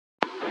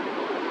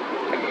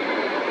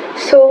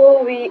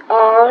So we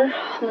are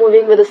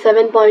moving with the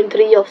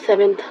 7.3 of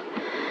 7th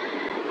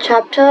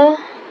chapter.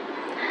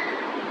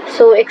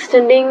 So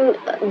extending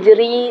the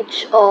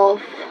reach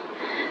of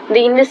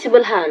the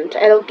invisible hand,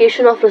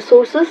 allocation of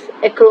resources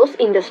across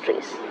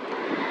industries.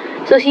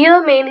 So here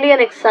mainly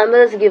an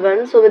example is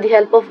given. So with the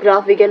help of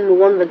graph we can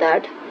move on with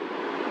that.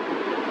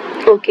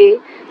 Okay.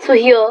 So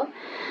here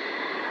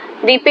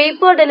the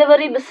paper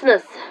delivery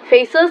business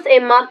faces a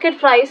market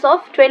price of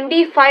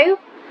 $25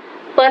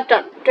 per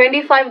ton,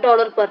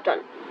 $25 per ton.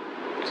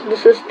 So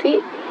this is the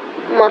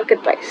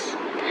market price.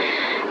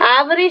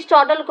 Average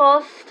total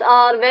costs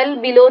are well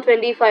below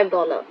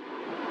 $25.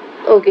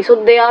 Okay,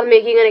 so they are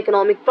making an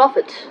economic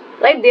profit,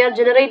 right? They are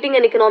generating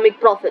an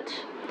economic profit.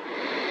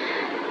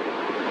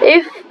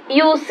 If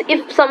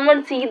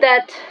someone see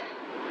that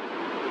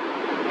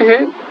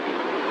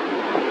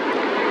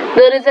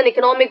there is an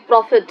economic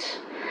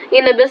profit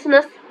in a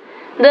business,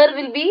 there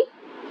will be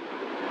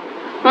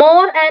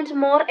more and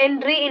more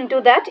entry into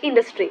that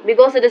industry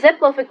because it is a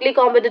perfectly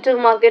competitive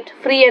market,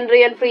 free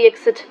entry and free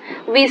exit.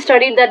 We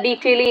studied that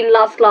detailedly in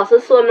last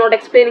classes, so I'm not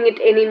explaining it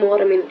anymore.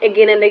 I mean,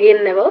 again and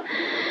again, never.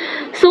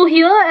 So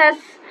here, as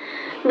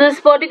this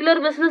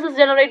particular business is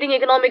generating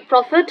economic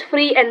profit,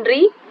 free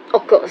entry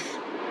occurs.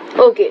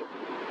 Okay.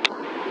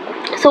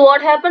 So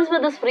what happens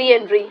with this free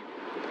entry?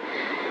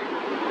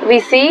 We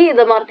see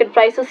the market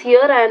prices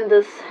here and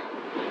this.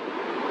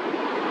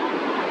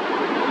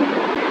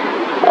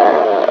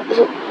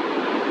 So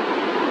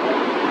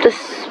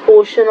this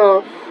portion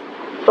of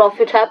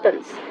profit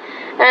happens,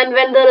 and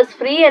when there is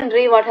free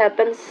entry, what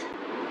happens?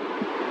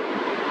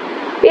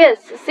 Yes,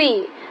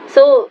 see,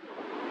 so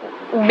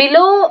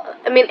below,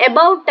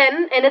 above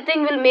 10,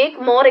 anything will make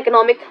more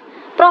economic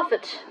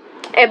profit.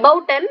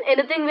 Above 10,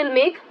 anything will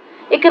make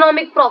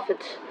economic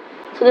profit.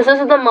 So this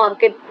is the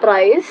market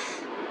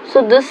price.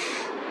 So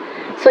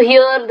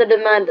here the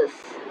demand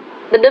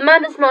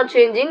is not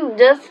changing,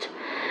 just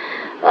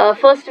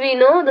first we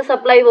know the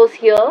supply was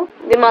here,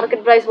 the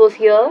market price was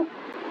here.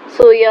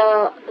 So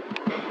yeah,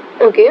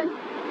 okay.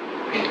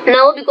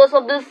 Now because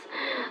of this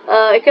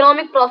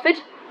economic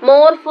profit,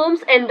 more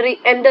firms enter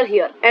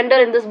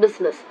in this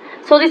business.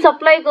 So the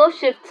supply curve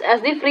shifts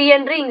as the free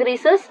entry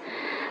increases.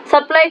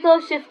 Supply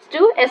curve shifts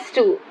to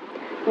S2.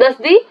 Thus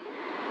the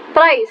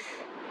price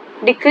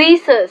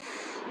decreases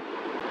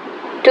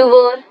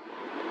to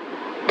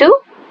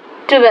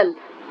 12.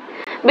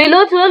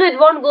 Below 12 it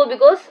won't go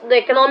because the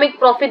economic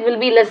profit will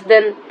be less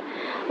than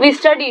we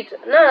studied.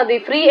 No, the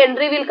free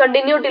entry will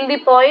continue till the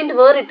point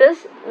where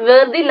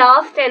the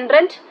last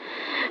entrant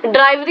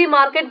drive the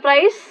market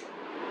price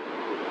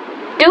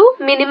to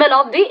minimal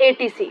of the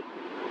ATC.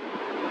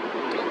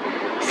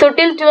 So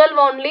till 12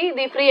 only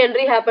the free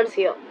entry happens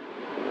here.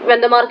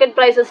 When the market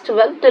price is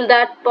 12, till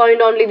that point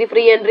only the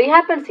free entry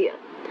happens here.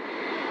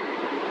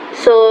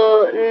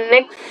 So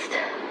next,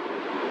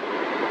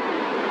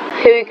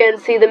 here you can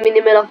see the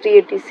minimal of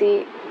the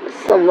ATC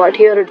somewhat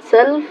here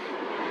itself.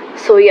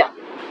 So yeah,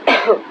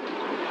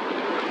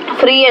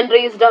 free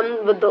entry is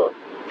done with the.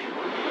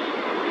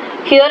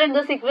 Here in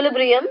this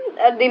equilibrium,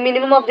 at the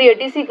minimum of the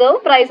ATC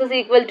curve, price is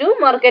equal to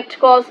market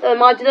cost,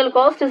 marginal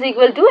cost is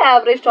equal to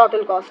average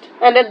total cost.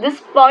 And at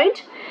this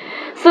point,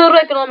 zero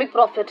economic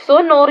profit. So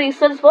no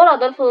reasons for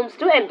other firms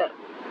to enter.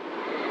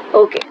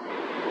 Okay.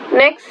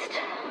 Next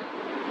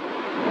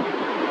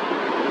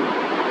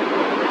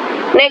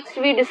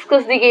we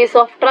discuss the case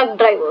of truck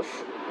drivers.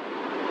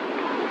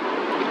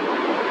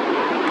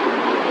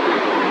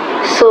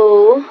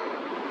 So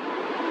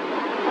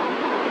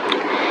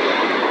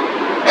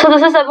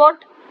this is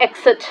about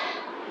exit,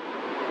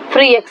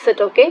 free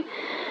exit, okay.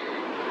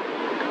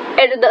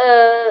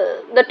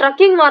 The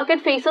trucking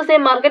market faces a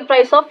market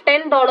price of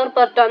 $10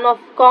 per ton of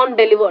corn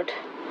delivered.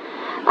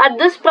 At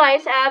this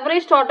price,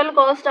 average total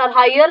costs are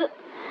higher,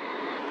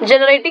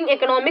 generating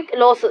economic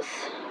losses.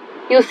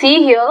 You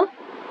see here,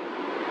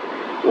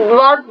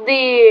 what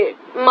the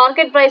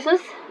market price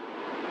is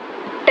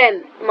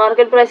 10.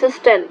 Market price is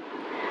 10.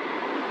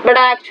 But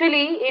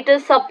actually, it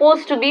is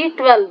supposed to be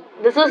 12.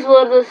 This is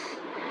where this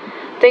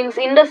things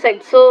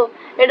intersect. So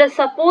it is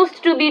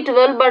supposed to be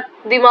 12, but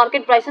the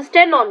market price is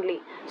 10 only.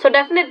 So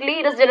definitely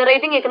it is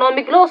generating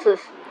economic losses.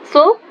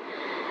 So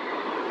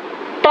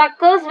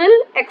truckers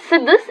will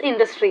exit this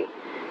industry.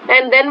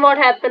 And then what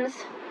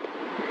happens?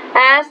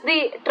 As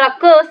the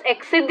truckers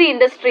exit the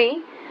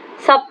industry,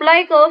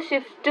 supply curve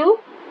shifts to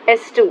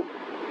S2.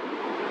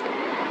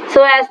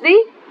 So as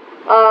the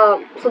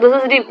so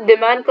this is the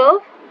demand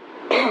curve.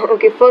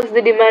 Okay, first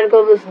the demand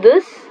curve is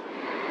this,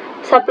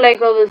 supply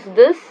curve is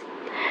this.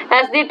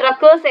 As the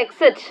truckers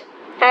exit,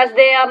 as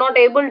they are not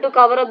able to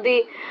cover up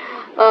the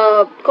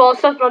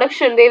cost of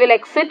production, they will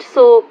exit.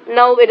 So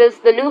now it is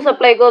the new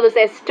supply curve is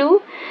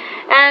S2,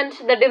 and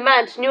the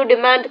new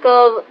demand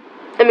curve,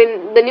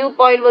 the new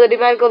point where the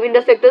demand curve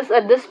intersects is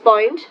at this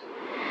point,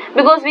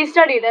 because we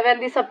studied when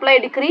the supply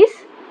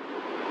decrease,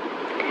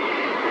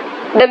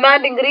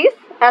 demand increase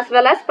as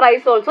well as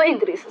price also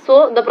increase.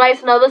 So the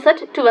price now is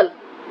at 12.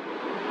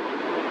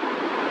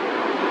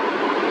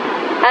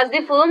 as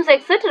the firms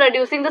exit,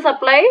 reducing the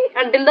supply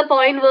until the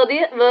point where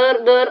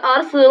there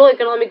are zero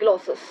economic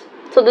losses.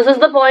 So this is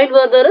the point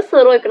where there is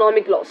zero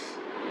economic loss.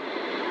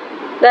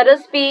 That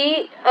is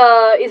P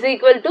is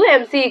equal to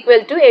MC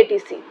equal to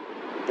ATC.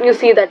 You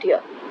see that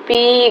here.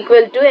 P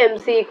equal to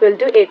MC equal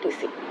to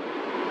ATC.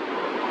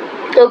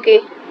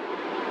 Okay.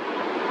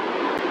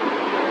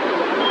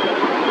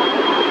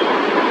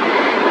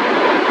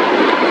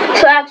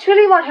 So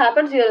actually what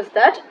happens here is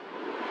that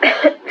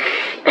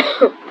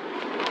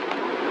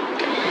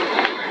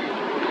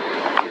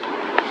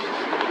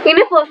in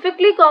a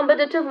perfectly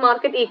competitive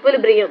market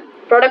equilibrium,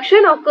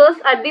 production occurs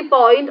at the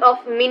point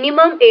of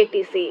minimum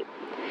ATC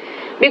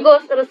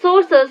because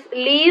resources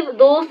leave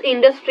those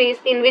industries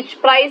in which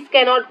price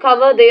cannot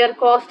cover their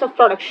cost of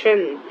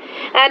production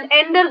and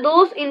enter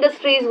those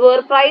industries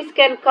where price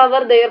can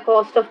cover their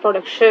cost of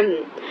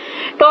production.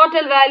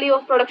 Total value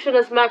of production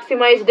is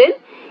maximized in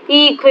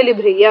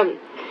equilibrium.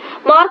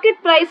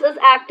 Market price is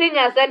acting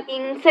as an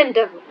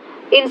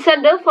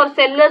incentive for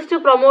sellers to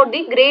promote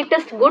the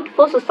greatest good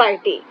for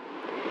society.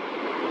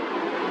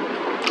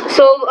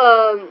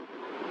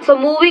 So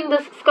moving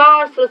the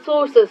scarce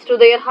resources to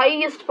their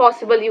highest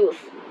possible use.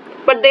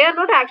 But they are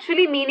not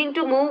actually meaning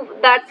to move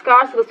that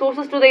scarce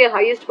resources to their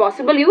highest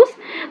possible use.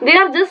 They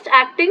are just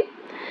acting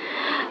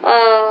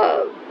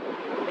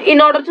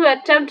in order to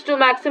attempt to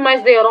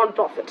maximize their own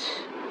profit.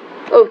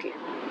 Okay.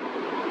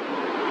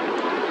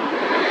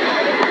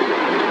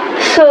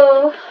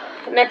 So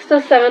next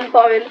is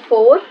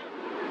 7.4.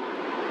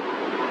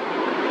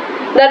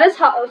 That is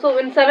how, so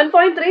in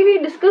 7.3 we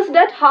discussed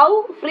that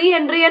how free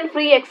entry and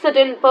free exit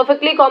in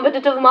perfectly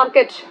competitive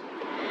market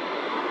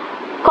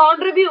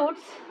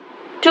contributes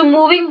to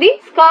moving the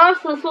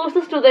scarce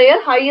resources to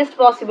their highest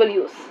possible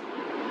use,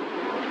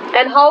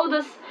 and how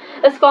this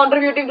is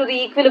contributing to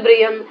the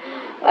equilibrium,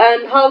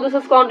 and how this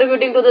is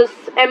contributing to this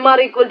MR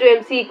equal to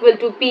MC equal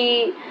to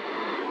P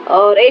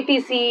or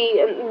ATC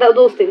and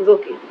those things.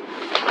 Okay.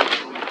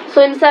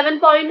 So in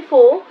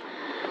 7.4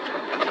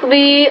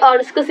 we are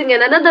discussing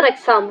another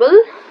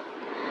example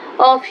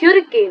of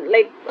hurricane,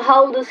 like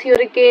how this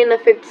hurricane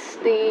affects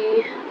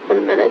the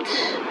 1 minute.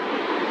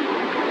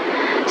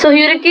 So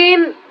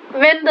hurricane,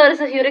 when there is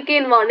a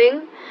hurricane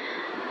warning,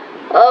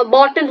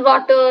 bottled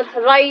water,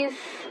 rice,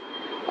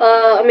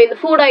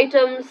 food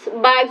items,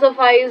 bags of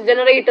ice,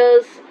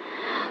 generators,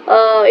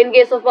 in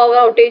case of power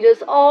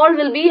outages, all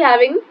will be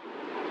having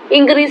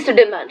increased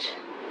demand.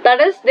 That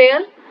is,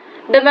 their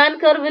demand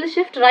curve will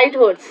shift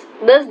rightwards,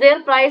 thus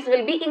their price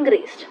will be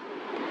increased.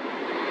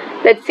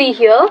 Let's see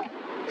here.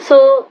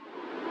 So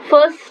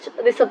first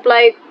the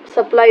supply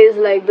is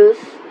like this,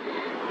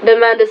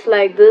 demand is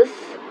like this.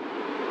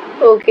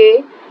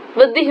 Okay,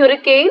 with the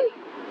hurricane,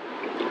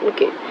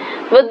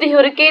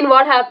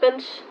 what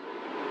happens?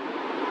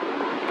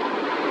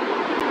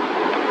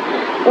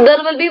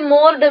 There will be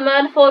more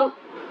demand for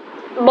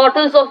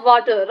bottles of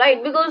water,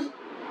 right? Because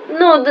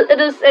it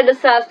is a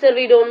disaster.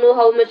 We don't know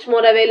how much more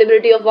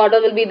availability of water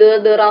will be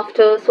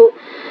thereafter. So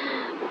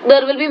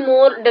there will be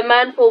more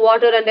demand for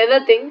water and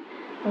everything.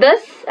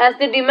 Thus, as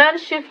the demand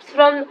shifts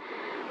from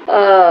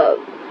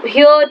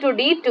here to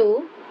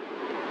D2,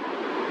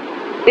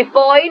 the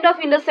point of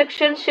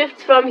intersection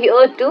shifts from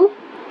here to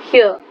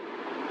here.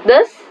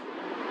 Thus,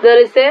 there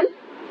is an,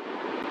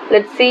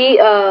 let's see,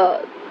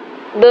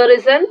 there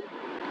is an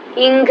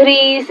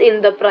increase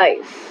in the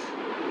price.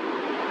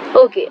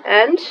 Okay,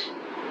 and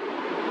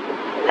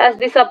as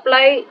the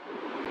supply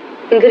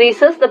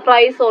increases, the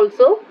price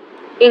also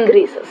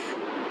increases.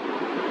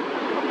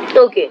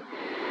 Okay,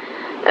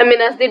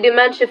 as the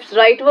demand shifts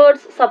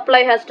rightwards, supply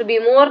has to be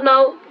more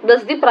now,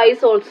 thus the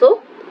price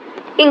also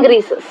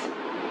increases.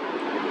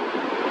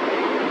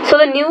 So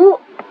the new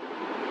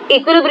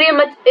equilibrium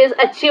is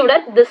achieved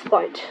at this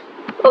point.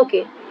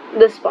 Okay,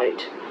 this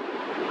point.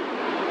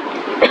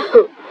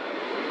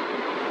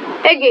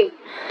 Again,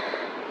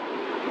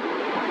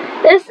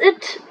 is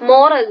it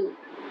moral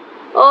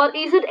or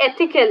is it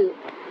ethical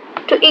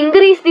to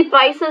increase the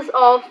prices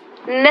of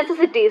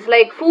necessities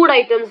like food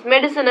items,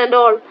 medicine and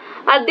all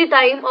at the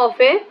time of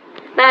a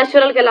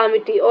natural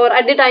calamity or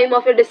at the time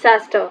of a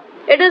disaster?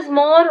 It is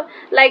more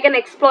like an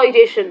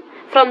exploitation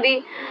from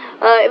the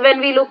when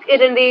we look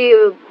it in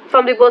the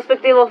from the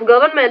perspective of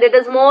government. It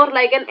is more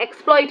like an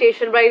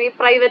exploitation by the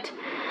private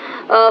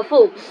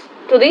firms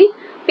to the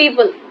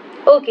people.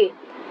 Okay,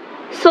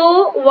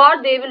 so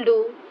what they will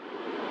do,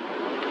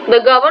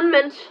 the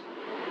government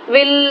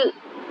will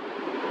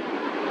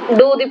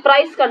do the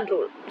price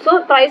control.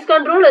 So price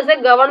control is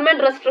a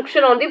government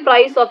restriction on the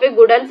price of a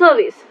good and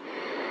service.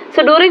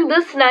 So during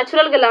this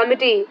natural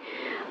calamity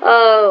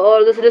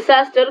or this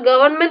disaster,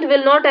 government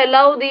will not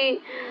allow the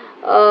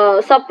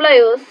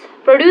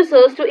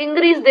producers to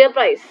increase their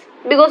price,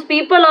 because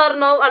people are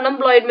now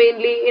unemployed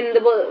mainly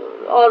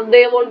or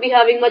they won't be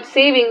having much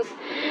savings,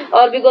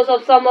 or because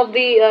of some of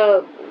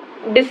the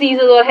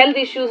diseases or health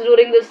issues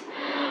during this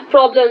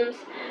problems,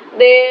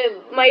 they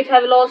might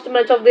have lost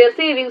much of their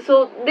savings,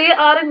 so they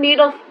are in need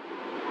of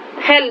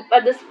help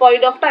at this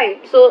point of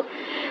time. So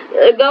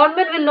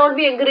government will not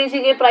be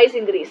encouraging a price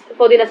increase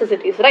for the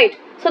necessities, right?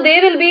 So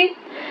they will be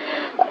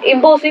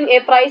imposing a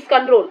price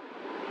control.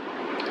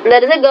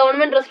 There is a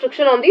government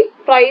restriction on the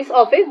price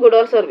of a good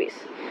or service.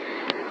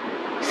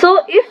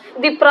 So if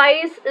the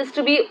price is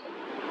to be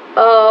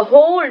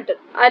hold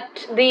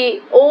at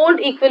the old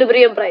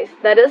equilibrium price,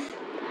 that is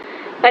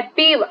at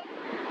P1,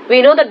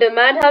 we know the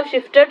demand have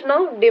shifted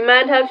now.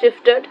 Demand have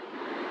shifted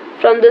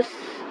from this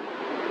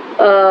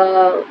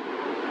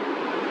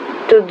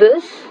to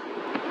this,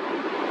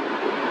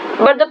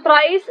 but the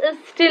price is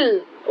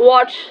still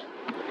what,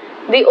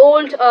 the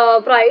old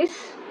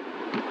price,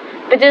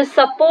 which is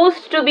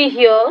supposed to be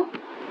here,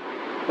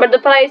 but the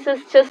price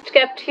is just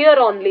kept here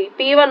only,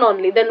 P1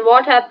 only. Then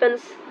what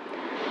happens?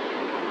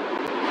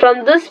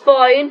 From this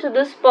point to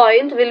this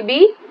point will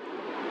be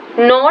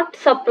not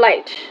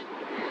supplied.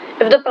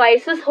 If the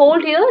prices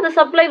hold here, the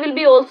supply will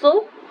be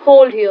also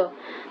hold here,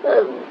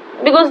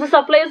 because the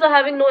suppliers are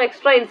having no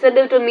extra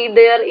incentive to meet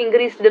their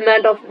increased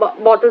demand of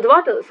bottled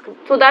waters.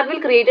 So that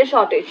will create a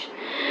shortage,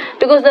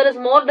 because there is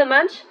more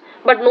demand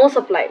but no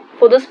supply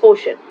for this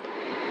portion.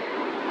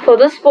 For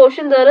this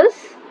portion there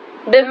is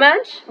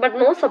demand but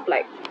no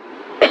supply.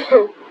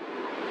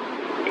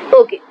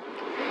 Okay,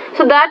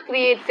 so that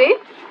creates a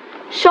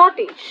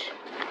shortage.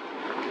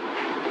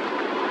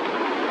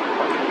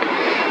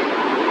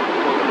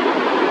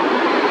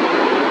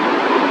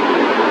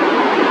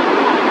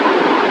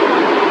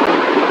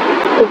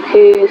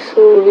 Okay,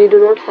 so we do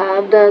not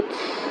have that.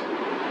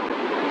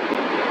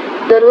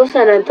 There was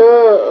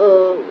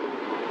another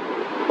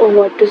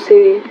what to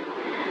say,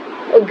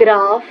 a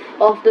graph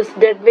of this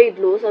dead weight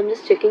loss. I'm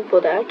just checking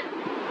for that.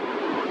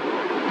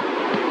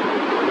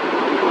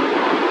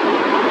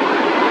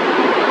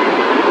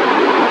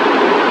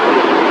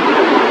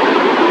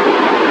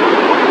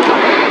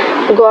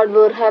 God,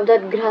 where have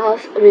that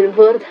graph? I mean,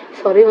 where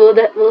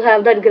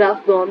have that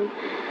graph gone?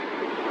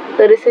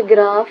 There is a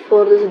graph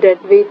for this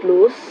dead weight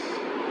loss.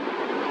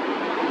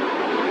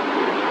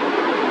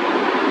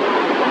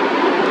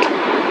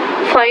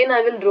 Fine,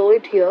 I will draw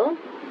it here.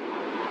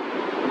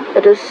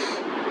 That is,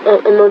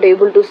 I'm not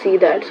able to see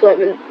that, so I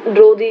will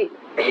draw the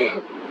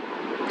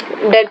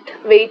dead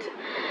weight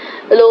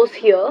loss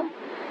here.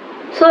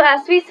 So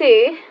as we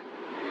say,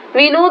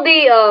 we know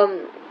the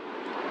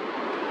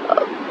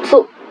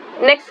so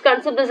next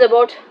concept is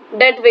about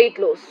dead weight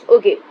loss.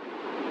 Okay,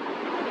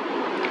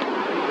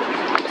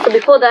 so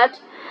before that,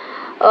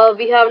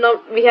 we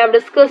have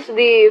discussed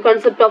the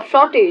concept of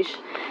shortage,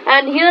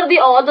 and here the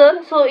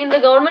author, so in the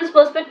government's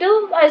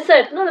perspective, I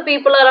said, no, the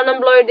people are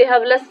unemployed, they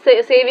have less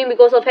saving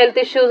because of health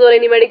issues or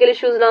any medical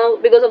issues now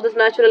because of this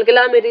natural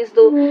calamities.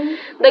 Though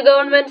the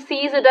government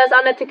sees it as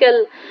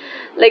unethical,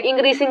 like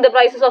increasing the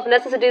prices of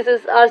necessities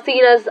are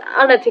seen as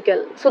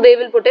unethical, so they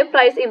will put a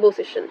price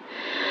imposition.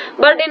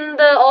 But in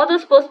the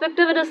author's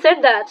perspective, it is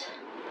said that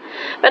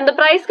when the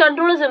price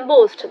control is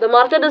imposed, the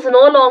market is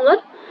no longer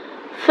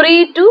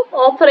free to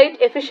operate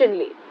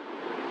efficiently.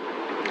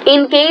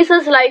 In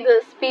cases like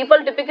this, people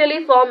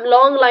typically form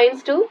long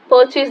lines to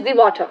purchase the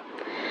water.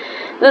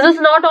 This is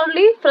not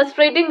only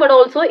frustrating but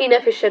also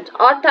inefficient.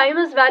 Our time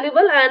is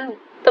valuable and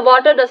the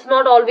water does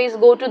not always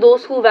go to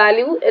those who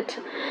value it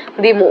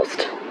the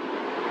most.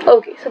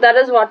 Okay, so that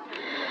is what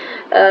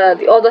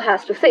the author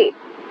has to say.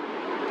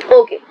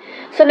 Okay,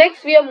 so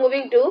next we are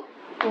moving to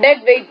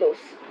dead weight loss.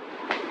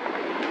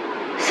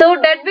 So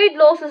dead weight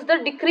loss is the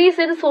decrease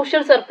in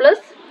social surplus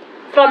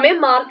from a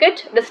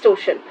market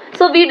distortion.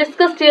 So we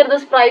discussed here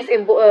this price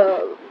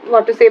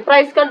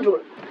price control.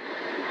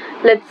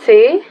 Let's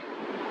say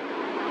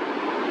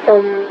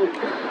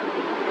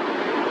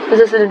this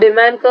is the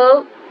demand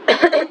curve.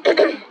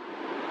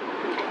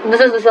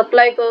 This is the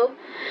supply curve.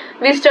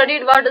 We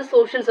studied what is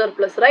social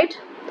surplus, right?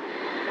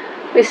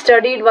 We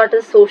studied what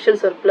is social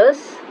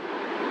surplus.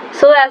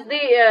 So as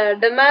the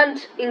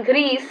demand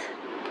increase,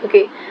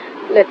 okay,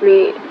 let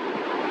me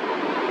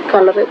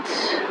color it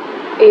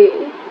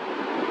A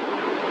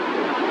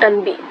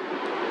and B.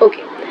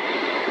 Okay,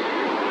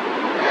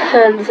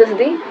 and this is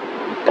the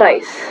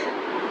price.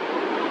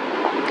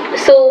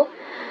 So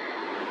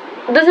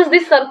this is the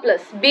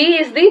surplus. B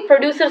is the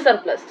producer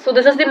surplus. So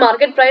this is the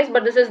market price,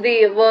 but this is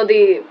the where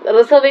the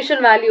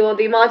reservation value or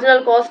the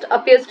marginal cost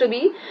appears to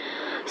be.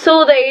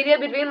 So the area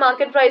between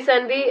market price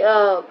and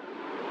the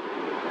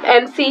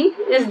MC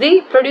is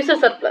the producer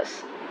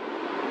surplus.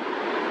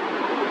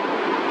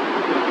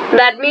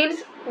 That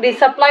means the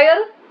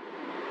supplier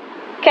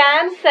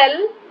can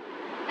sell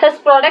his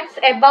products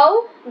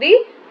above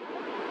the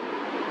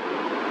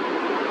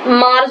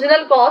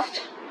marginal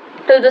cost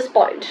till this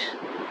point,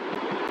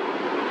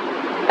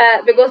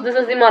 because this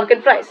is the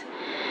market price.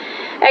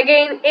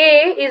 Again,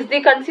 A is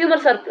the consumer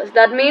surplus.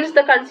 That means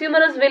the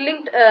consumer is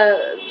willing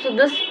so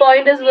this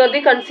point is where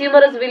the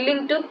consumer is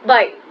willing to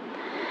buy.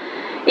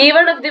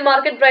 Even if the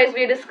market price,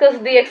 we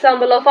discussed the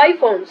example of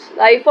iPhones.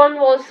 The iPhone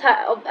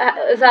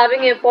is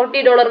having a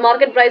 $40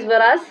 market price,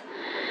 whereas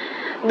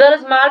there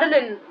is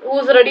Madeline who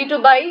is ready to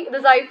buy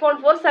this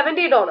iPhone for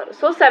 $70.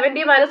 So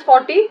 70 minus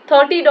 40,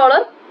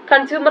 $30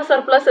 consumer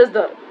surplus is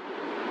there.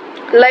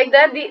 Like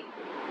that, the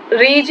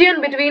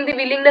region between the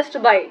willingness to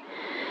buy.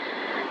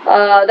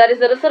 that is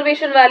the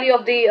reservation value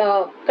of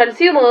the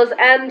consumers,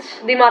 and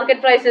the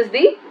market price is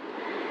the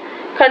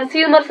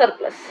consumer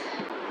surplus.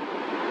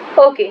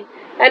 Okay,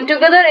 and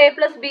together A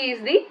plus B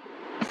is the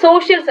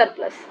social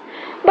surplus.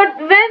 But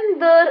when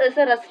there is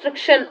a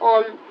restriction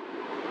on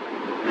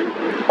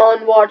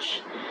what,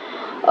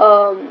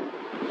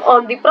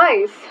 on the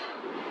price,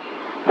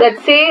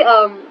 let's say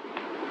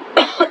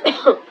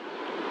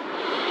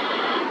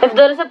if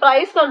there is a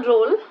price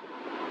control,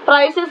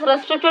 price is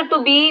restricted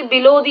to be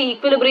below the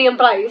equilibrium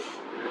price,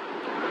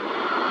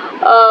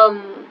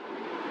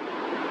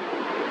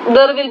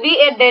 there will be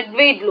a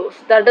deadweight loss.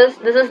 That is,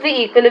 this is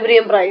the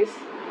equilibrium price,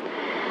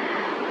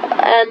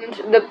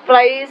 and the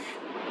price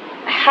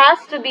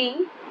has to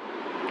be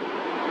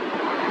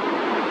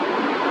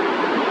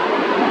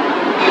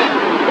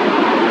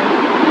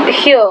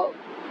here.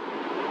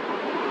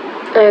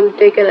 I am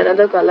taking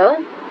another color.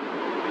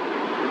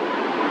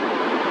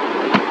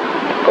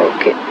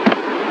 Okay,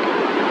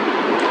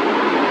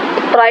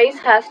 price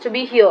has to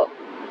be here.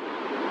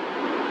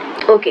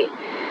 Okay,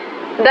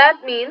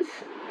 that means,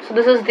 so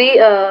this is the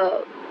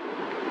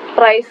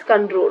price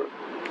control.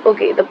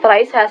 Okay, the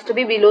price has to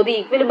be below the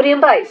equilibrium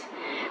price.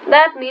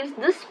 That means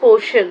this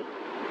portion,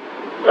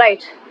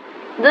 right,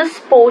 this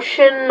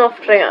portion of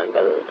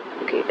triangle,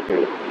 okay,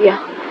 yeah,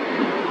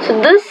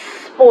 so this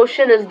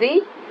portion is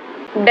the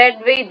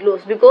deadweight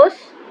loss, because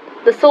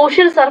the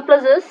social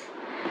surplus is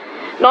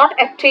not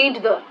attained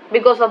there.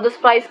 Because of this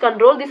price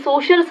control, the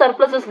social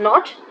surplus is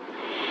not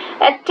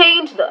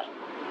attained there.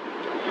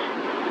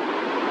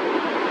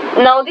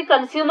 Now the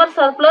consumer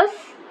surplus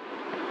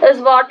is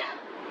what?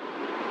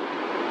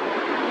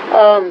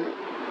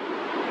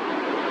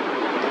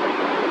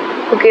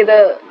 Okay,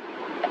 the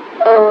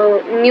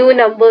new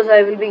numbers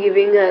I will be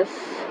giving as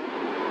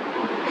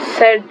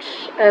Z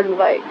and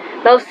Y.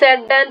 Now Z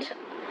and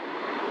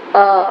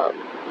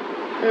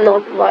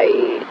not Y,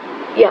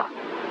 yeah,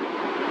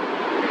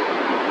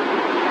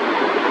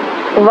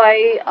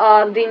 Y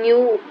are the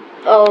new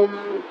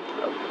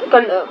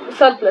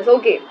surplus.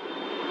 Okay,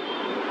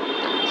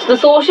 so the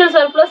social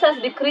surplus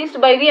has decreased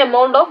by the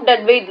amount of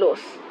deadweight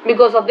loss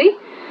because of the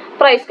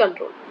price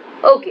control.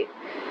 Okay,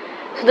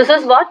 so this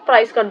is what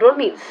price control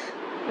means.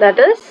 That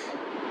is,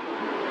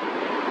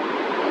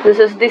 this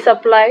is the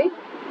supply,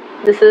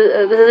 this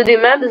is the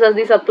demand, this is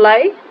the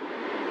supply,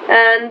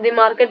 and the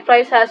market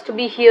price has to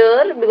be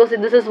here because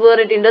this is where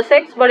it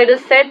intersects, but it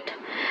is set,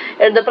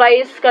 the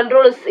price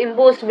control is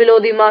imposed below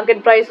the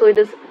market price, so it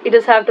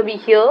is have to be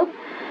here.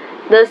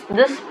 This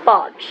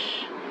part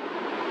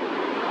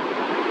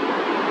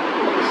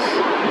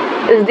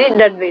is the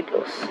deadweight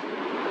loss.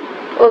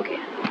 Okay,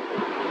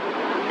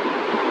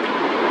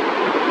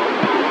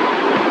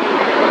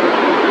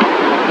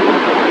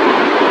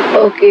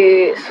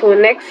 okay, so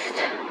next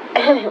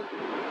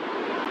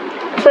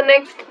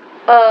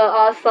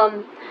are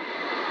some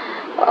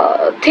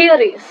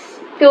theories,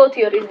 pure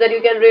theories, that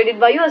you can read it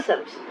by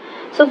yourselves.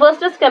 So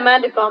first is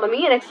command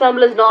economy. An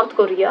example is North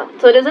Korea.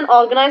 So it is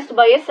organized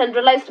by a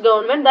centralized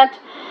government that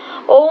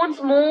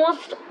owns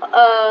most,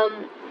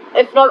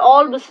 if not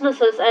all,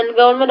 businesses, and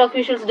government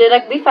officials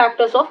direct the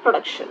factors of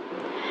production.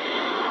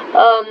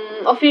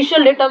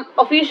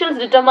 Officials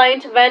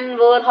determine when,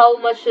 where, how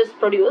much is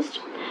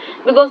produced.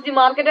 Because the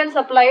market and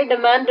supply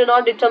demand do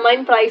not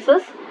determine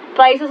prices.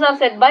 Prices are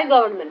set by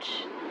government.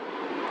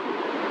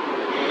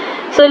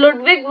 So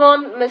Ludwig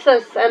von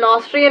Mises, an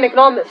Austrian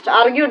economist,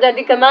 argued that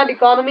the command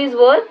economies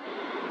were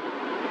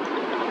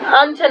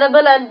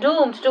untenable and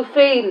doomed to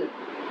fail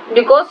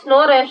because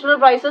no rational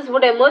prices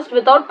would emerge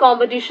without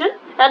competition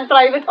and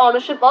private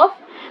ownership of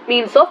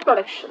means of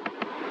production.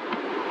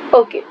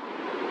 Okay,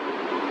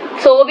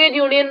 Soviet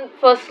Union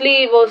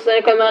firstly was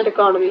a command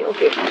economy.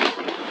 Okay,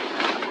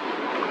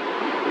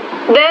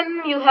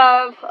 then you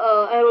have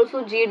and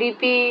also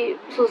GDP.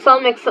 So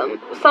some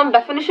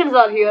definitions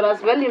are here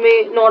as well. You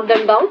may note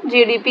them down.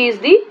 GDP is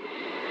the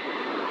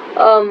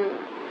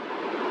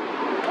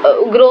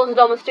gross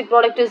domestic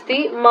product, is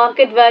the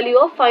market value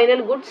of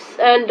final goods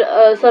and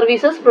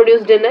services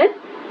produced in a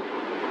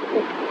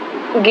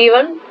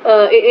given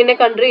in a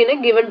country in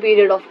a given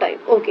period of time.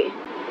 Okay.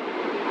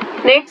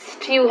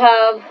 Next you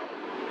have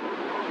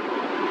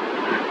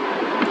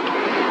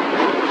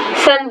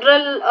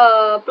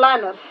central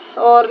planner,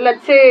 or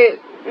let's say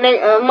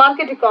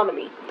market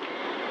economy.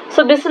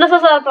 So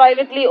businesses are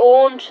privately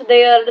owned,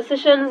 their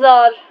decisions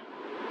are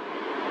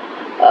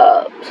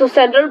so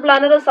central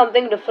planner is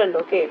something different.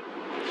 Okay,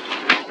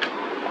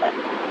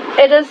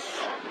 it is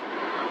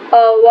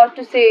what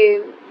to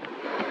say,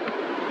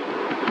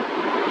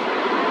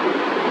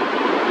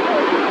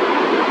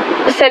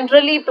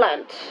 centrally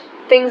planned.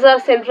 Things are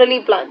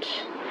centrally planned.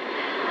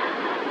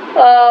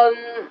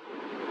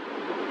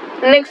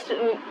 Next,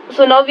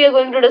 so now we are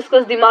going to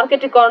discuss the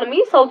market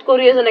economy. South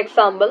Korea is an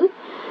example.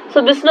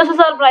 So businesses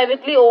are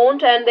privately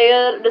owned and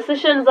their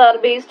decisions are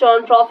based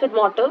on profit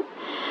motive.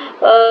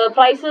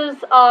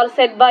 Prices are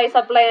set by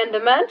supply and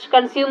demand.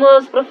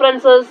 Consumers'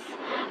 preferences,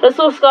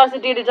 resource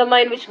scarcity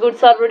determine which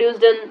goods are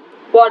produced in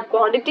what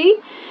quantity.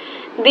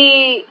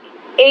 The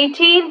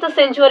 18th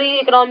century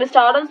economist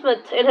Adam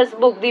Smith, in his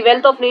book The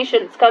Wealth of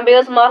Nations,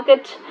 compares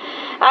market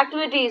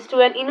activities to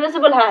an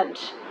invisible hand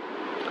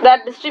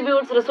that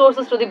distributes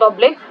resources to the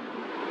public.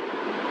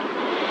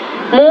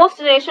 Most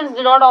nations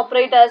do not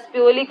operate as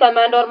purely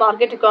command or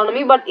market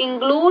economy but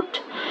include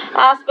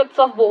aspects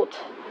of both.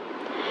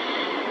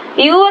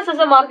 US as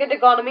a market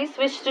economy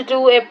switched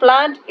to a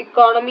planned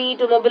economy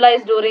to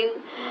mobilize during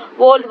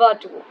World War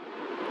II.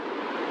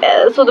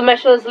 So the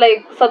measures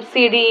like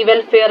subsidy,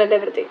 welfare and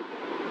everything.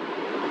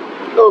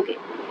 Okay.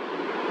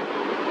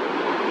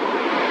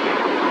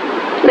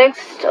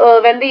 Next,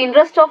 when the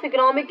interest of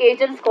economic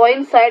agents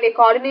coincide, a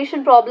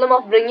coordination problem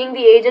of bringing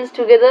the agents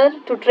together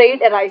to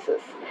trade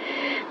arises.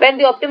 When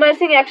the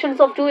optimizing actions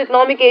of two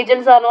economic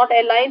agents are not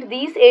aligned,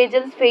 these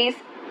agents face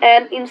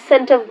an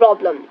incentive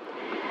problem.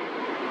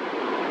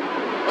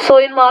 So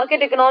in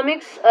market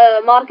economies,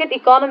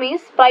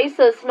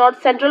 prices,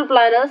 not central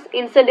planners,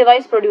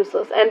 incentivize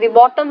producers, and the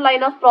bottom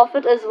line of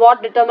profit is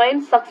what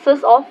determines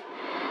success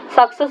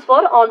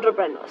for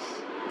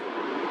entrepreneurs.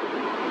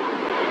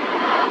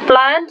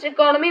 Planned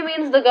economy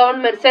means the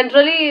government.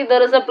 Centrally,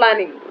 there is a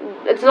planning.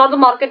 It's not the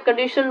market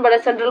condition, but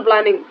a central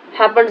planning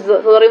happens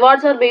there. So the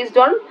rewards are based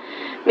on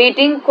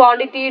meeting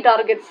quantity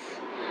targets.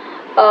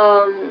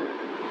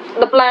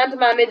 The plant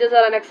managers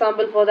are an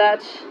example for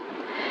that.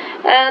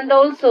 And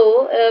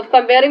also,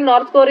 comparing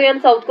North Korea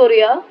and South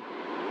Korea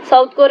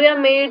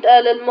made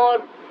a little more.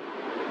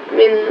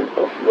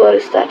 Where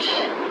is that?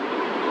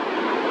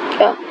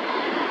 Yeah.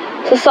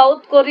 So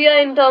South Korea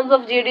in terms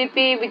of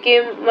GDP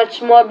became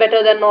much more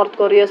better than North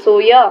Korea. So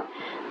yeah,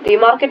 the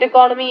market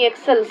economy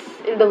excels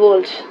in the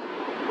world.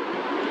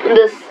 In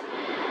this,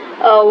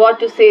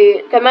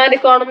 command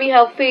economy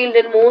have failed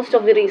in most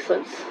of the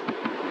reasons.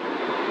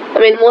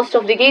 Most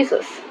of the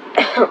cases.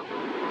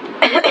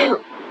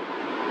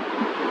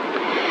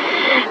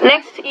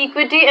 Next,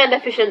 equity and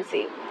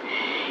efficiency.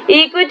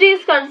 Equity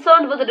is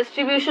concerned with the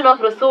distribution of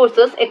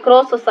resources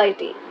across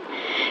society.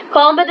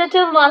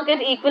 Competitive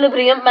market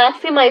equilibrium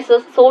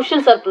maximizes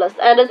social surplus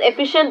and is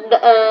efficient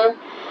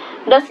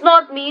does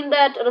not mean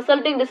that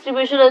resulting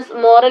distribution is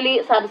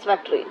morally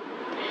satisfactory.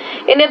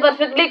 In a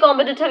perfectly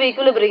competitive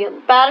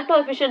equilibrium, Pareto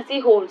efficiency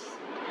holds.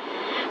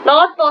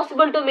 Not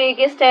possible to make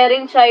a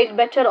staring child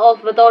better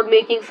off without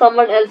making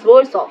someone else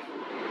worse off.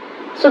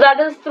 So that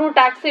is through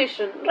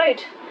taxation,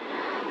 right?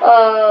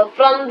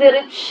 From the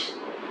rich,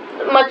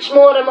 much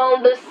more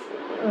amount is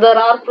there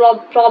are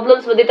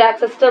problems with the tax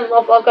system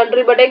of our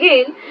country, but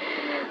again,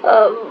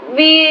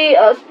 we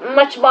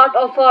much part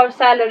of our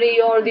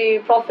salary or the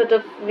profit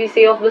of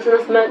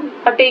businessmen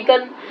are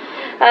taken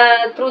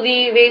through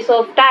the ways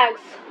of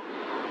tax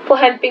for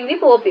helping the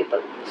poor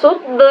people. So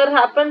there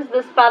happens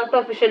this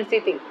Pareto efficiency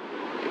thing.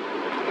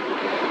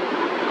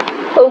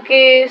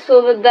 Okay,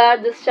 so with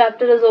that, this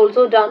chapter is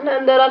also done,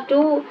 and there are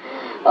two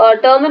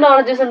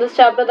terminologies in this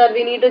chapter that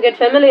we need to get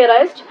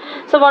familiarized.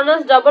 So one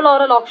is double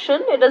oral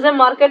auction. It is a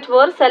market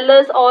where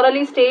sellers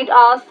orally state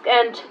ask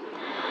and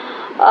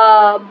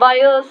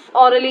buyers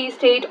orally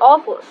state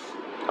offers.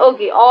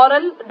 Okay,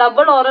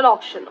 double oral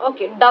auction.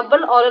 Okay,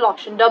 double oral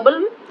auction.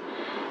 Double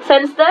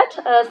sense that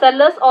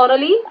sellers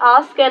orally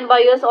ask and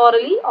buyers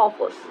orally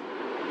offers.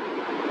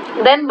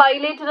 Then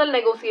bilateral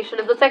negotiation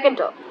is the second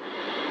term.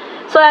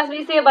 So as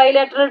we say, a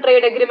bilateral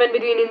trade agreement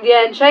between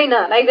India and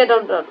China, like that.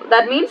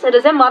 That means it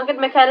is a market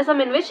mechanism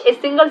in which a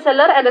single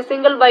seller and a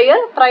single buyer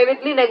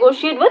privately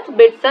negotiate with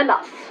bids and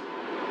asks.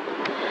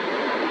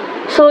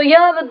 So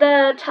yeah, with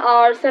that,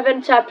 our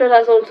 7th chapter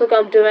has also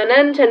come to an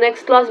end. And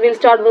next class we'll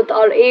start with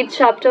our 8th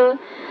chapter.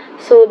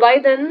 So by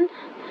then,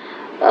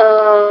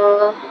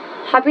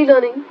 happy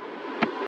learning.